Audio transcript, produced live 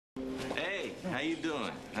Hey, how you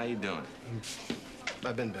doing? How you doing?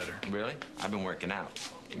 I've been better. Really? I've been working out.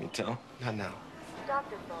 Can you tell? Not now.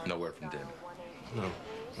 No word from Damon. No.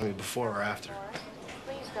 I mean, before or after.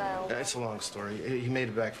 It's a long story. He made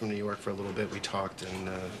it back from New York for a little bit. We talked and,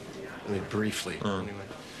 I mean, briefly. Anyway.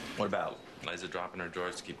 What about Liza dropping her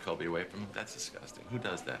drawers to keep Colby away from him? That's disgusting. Who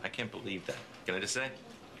does that? I can't believe that. Can I just say?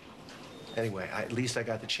 Anyway, at least I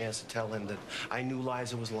got the chance to tell him that I knew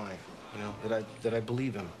Liza was lying. You know, that I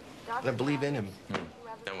believe him. That I believe in him.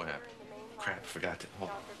 Then what happened? Crap, forgot to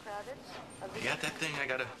hold on. You got that thing? I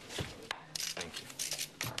gotta. Thank you.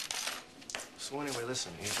 So anyway,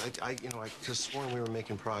 listen, I could have sworn we were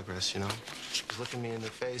making progress, you know? He's looking me in the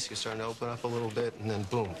face, he's starting to open up a little bit, and then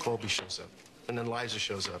boom, Colby shows up. And then Liza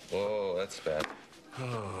shows up. Whoa, that's bad.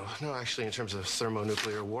 Oh, no, actually, in terms of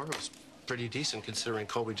thermonuclear war, it was pretty decent considering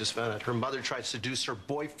Colby just found out her mother tried to seduce her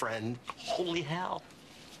boyfriend. Holy hell.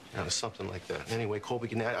 Yeah, it was something like that. Anyway, Colby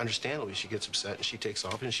can understandably, she gets upset and she takes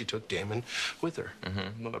off and she took Damon with her.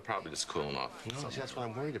 Mm-hmm. Well, they're probably just cooling off. No, see, that's what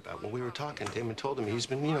I'm worried about. When we were talking, Damon told him he's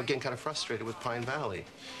been, getting kind of frustrated with Pine Valley.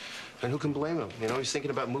 And who can blame him? You know, he's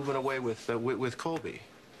thinking about moving away with Colby.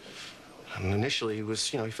 And initially, he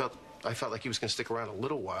was, I felt like he was going to stick around a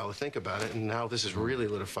little while to think about it, and now this has really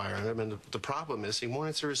lit a fire on him. And the problem is he won't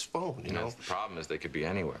answer his phone, you know? The problem is they could be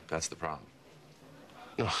anywhere. That's the problem.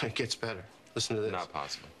 No, it gets better. Listen to this. Not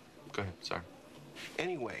possible. Go ahead, sorry.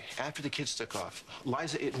 Anyway, after the kids took off,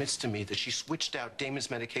 Liza admits to me that she switched out Damon's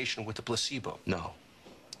medication with a placebo. No.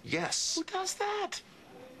 Yes. Who does that?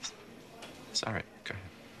 Sorry, go ahead.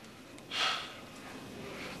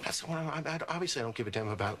 That's what obviously I don't give a damn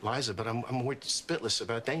about Liza, but I'm worried spitless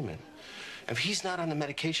about Damon. If he's not on the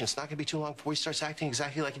medication, it's not going to be too long before he starts acting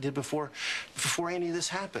exactly like he did before any of this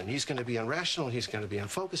happened. He's going to be irrational, he's going to be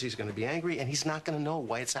unfocused, he's going to be angry, and he's not going to know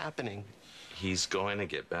why it's happening. He's going to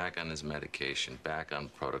get back on his medication, back on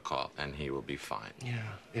protocol, and he will be fine. Yeah,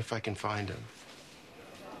 if I can find him.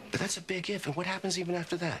 But that's a big if, and what happens even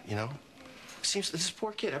after that, you know? Seems this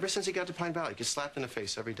poor kid, ever since he got to Pine Valley, gets slapped in the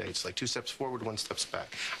face every day. It's like 2 steps forward, 1 step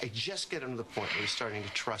back. I just get him to the point where he's starting to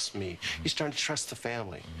trust me. He's starting to trust the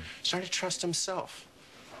family. Starting to trust himself.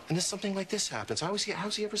 And then something like this happens. How's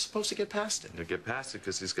he ever supposed to get past it? He'll get past it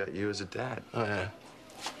because he's got you as a dad. Oh, yeah.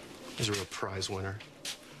 He's a real prize winner.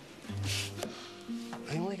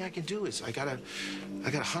 The only thing I can do is I gotta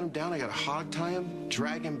hunt him down, I gotta hog tie him,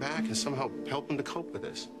 drag him back, and somehow help him to cope with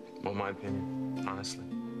this. Well, my opinion, honestly.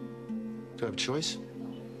 Do I have a choice?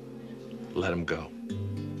 Let him go.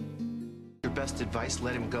 Your best advice,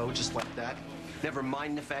 let him go just like that? Never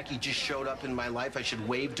mind the fact he just showed up in my life. I should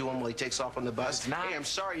wave to him while he takes off on the bus. Hey, I'm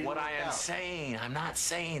sorry. What I am saying, I'm not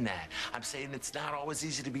saying that. I'm saying it's not always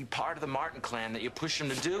easy to be part of the Martin clan that you push him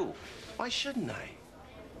to do. Why shouldn't I?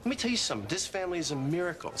 Let me tell you something. This family is a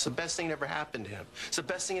miracle. It's the best thing that ever happened to him. It's the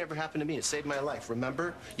best thing that ever happened to me. It saved my life.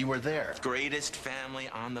 Remember? You were there. Greatest family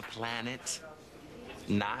on the planet.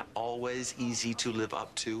 Not always easy to live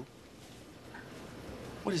up to.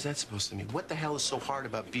 What is that supposed to mean? What the hell is so hard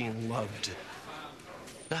about being loved?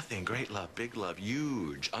 Nothing. Great love, big love,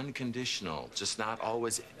 huge, unconditional. Just not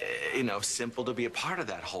always, simple to be a part of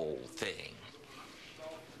that whole thing.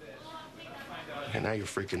 And now you're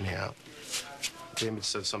freaking me out. Damon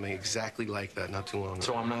said something exactly like that not too long ago.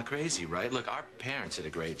 So I'm not crazy, right? Look, our parents did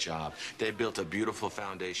a great job. They built a beautiful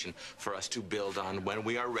foundation for us to build on when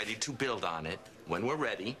we are ready to build on it. When we're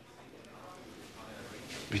ready.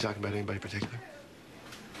 Are you talking about anybody in particular?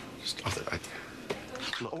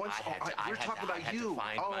 Look, I had to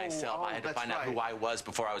find myself. I had to find out who I was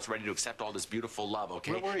before I was ready to accept all this beautiful love,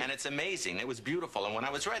 okay? Where were you? And it's amazing. It was beautiful. And when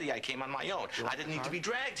I was ready, I came on my own. I didn't need to be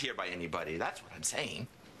dragged here by anybody. That's what I'm saying.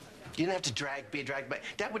 You didn't have to be dragged by.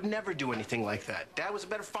 Dad would never do anything like that. Dad was a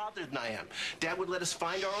better father than I am. Dad would let us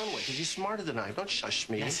find our own way because he's smarter than I am. Don't shush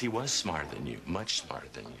me. Yes, he was smarter than you. Much smarter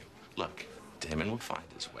than you. Look, Damon will find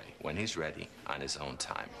his way when he's ready on his own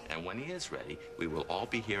time. And when he is ready, we will all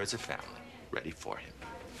be here as a family, ready for him.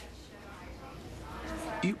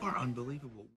 You are unbelievable.